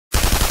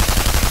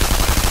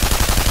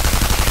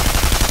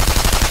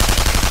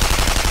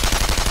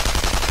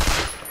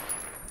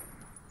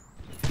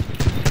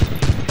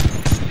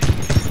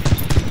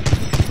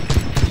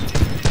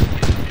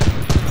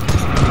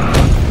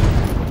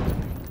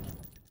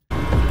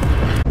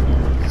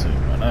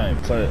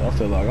I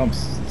feel like I'm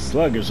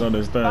sluggish on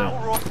this thing. Bounty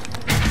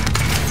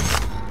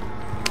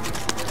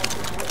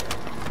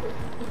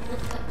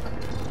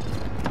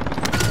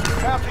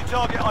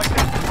target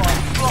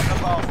identified. Block the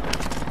bastard.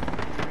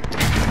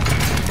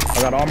 I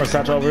got armor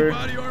satchel over here.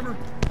 Body armor.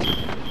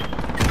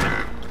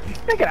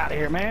 Get out of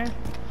here, man.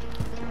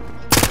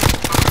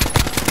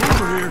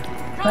 Over here.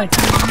 Thank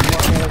you.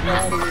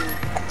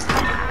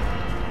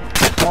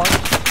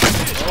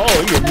 Oh,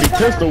 you give me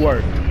pistol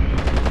work.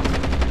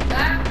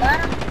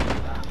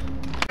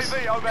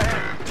 TV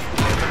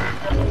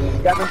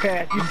overhead. Got no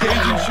cash. You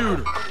Engaging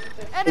shooter.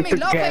 Enemy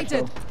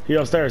located. He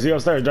upstairs,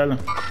 Jalen.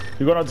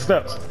 You going up the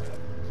steps.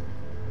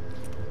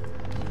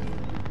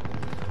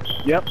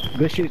 Yep,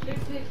 good shit. To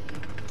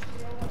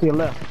your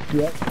left.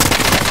 Yep.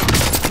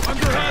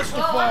 Under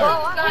hostile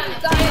fire.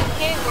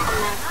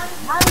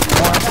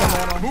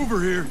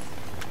 Mover here.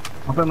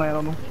 I'm gonna land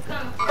on them.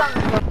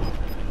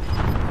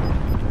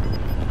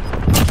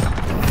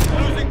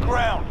 Losing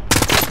ground.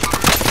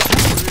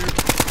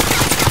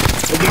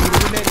 They give me the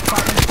grenade,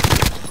 partner.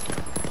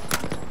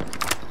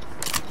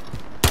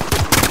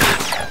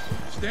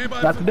 Stand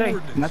by Not for today.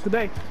 coordinates. Not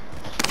today.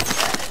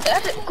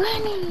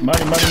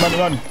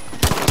 Money.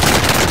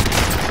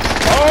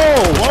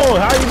 Oh, whoa,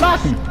 how you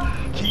knocking?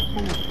 Keep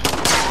moving.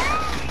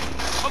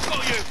 I've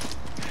got you.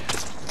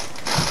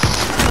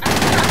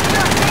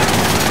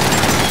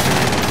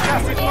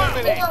 Gas is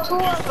moving in. Safe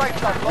zone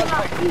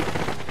located.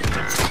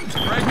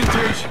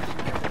 Fragmentation.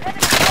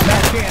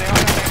 Max 10, they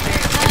all got Max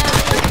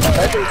 10.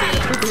 That dude's a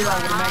superhero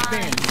with a Max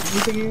 10. You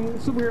think he's a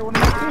superhero with a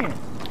Max 10?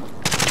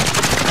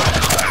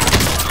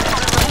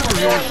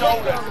 Your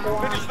shoulder.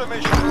 Finish the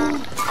mission.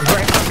 It's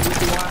right in front of you,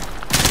 D1.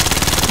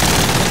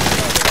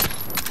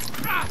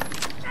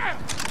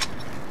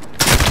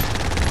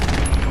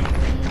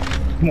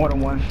 More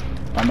than one.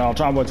 I know, I'm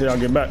trying to wait till y'all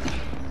get back.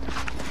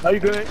 No, you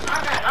good?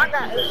 I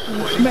got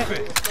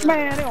it.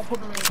 Man, they don't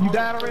put me in. You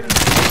died already?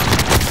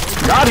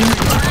 Got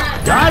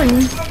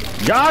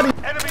him.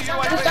 Enemy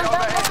UAV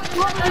overhead.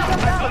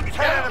 That's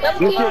 10 enemies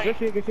Good remaining.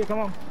 shit, come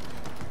on.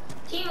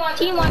 Team one,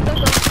 go.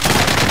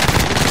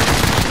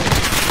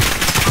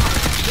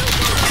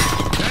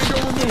 Tango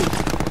removed.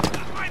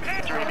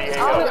 Entering the I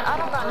AO.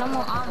 don't got no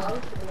more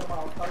ammo.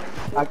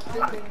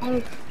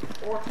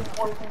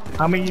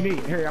 How many you need?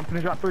 Here, I'm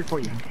gonna drop 3 for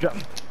you. Drop.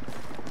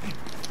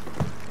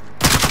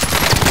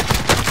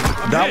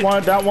 That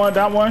one.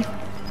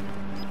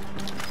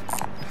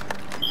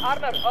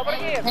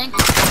 Thank you.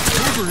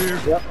 Mover here.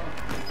 Yep.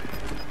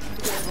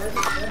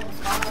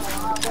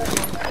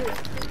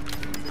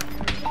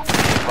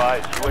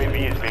 Advised, UAV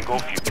is bingo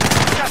fuel.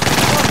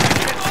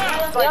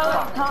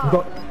 Go.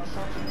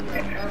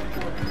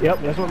 Yep,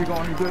 that's where we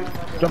going. You good?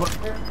 Jump up.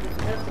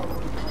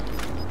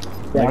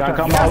 They gotta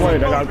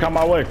come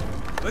my way.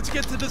 Let's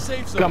get to the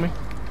safe zone. Coming.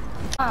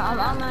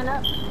 I'm lined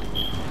up.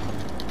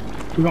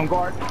 We gonna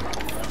guard.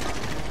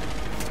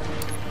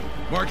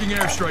 Marking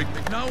airstrike.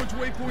 Acknowledge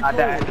waypoint I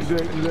died. forward. You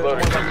good? You good?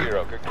 Loading to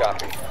 0. Good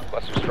copy.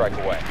 Buster strike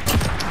away.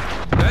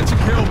 That's a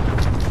kill.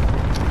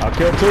 I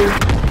killed 2.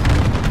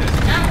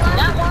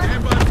 That one.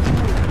 Stand by for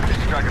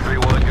coordinates. Striker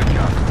 3-1. Good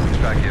copy.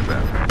 Strike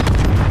inbound.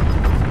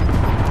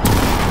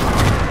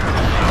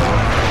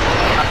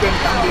 I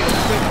couldn't get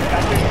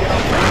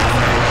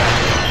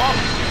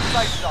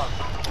Safe zone.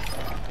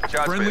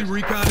 Shots Friendly missed.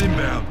 recon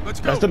inbound. Let's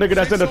go. That's the nigga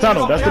that's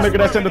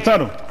in the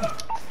tunnel.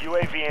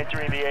 UAV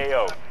entering the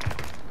AO.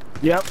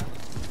 Yep.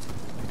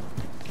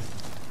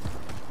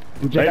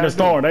 They in the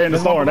storm. One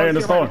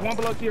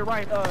below to your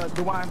right,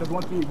 DeWine, there's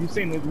one to you. You've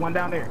seen there's one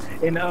down there.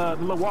 In the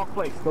little walk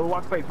place. The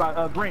walk place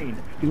by Green.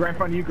 He's right in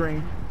front of you,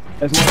 Green.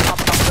 There's one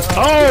popping up the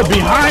Oh,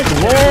 behind.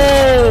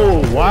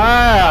 Whoa,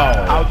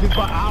 wow. I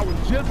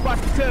was just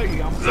about to tell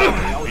you. I'm sorry.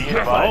 I was just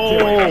about to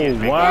tell you.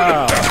 Oh,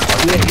 wow.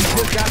 Yeah, he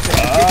just got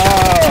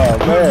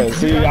that. Oh, man.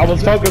 See, I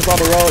was focused on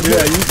the road.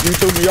 Yeah, you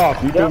threw me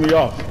off.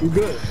 You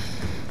good.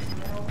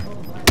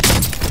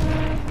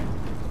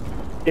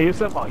 Yeah,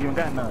 yourself out. You don't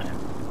got none.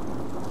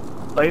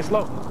 Play it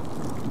slow.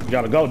 You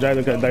gotta go,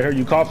 Jalen, because they heard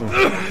you coughing.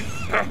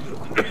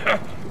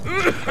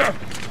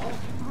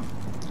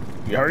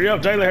 Hurry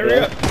up, Jalen, hurry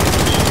up.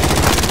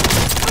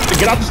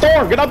 Get out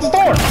the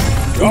store.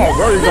 Oh,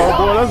 there you go,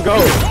 boy. Let's go.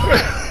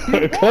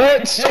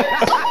 Clutch.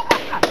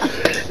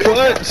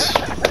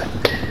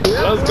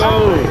 Let's go.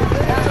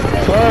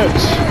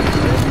 Clutch.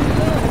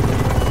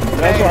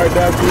 That's right,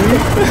 that's you.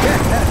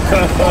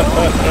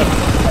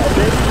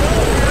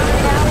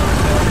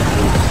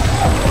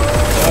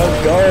 Let's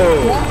go.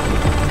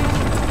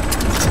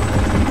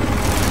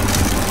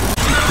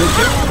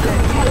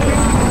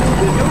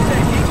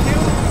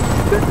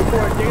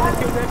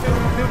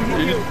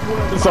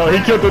 So he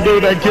killed the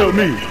dude that killed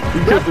me.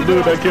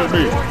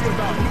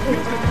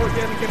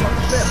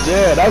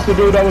 Yeah, that's the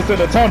dude that was in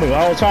the tunnel.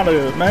 I was trying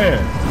to, man.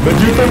 But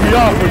you threw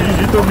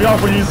me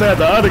off when you said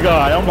the other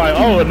guy. I'm like,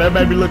 oh, and that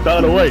made me look the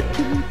other way.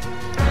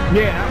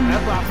 Yeah,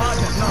 that's why I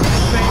apologize. No, the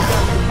same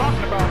guy we were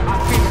talking about, I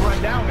seen him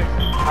run down there. I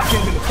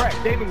seen him in the crack.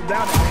 David was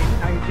down there. I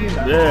ain't seen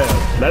that. Yeah,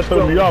 that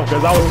threw me off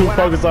because I was too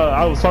focused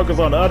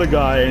on the other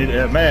guy,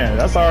 and man,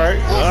 that's all right.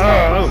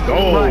 Let's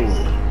go.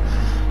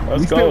 Let's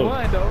we still go.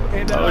 won though.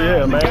 And, Oh, yeah,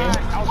 the man.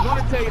 Guy, I was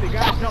gonna tell you the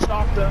guy jumped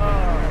off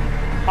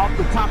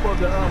the top of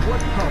the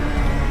what's it called?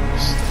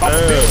 Off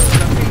the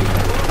building.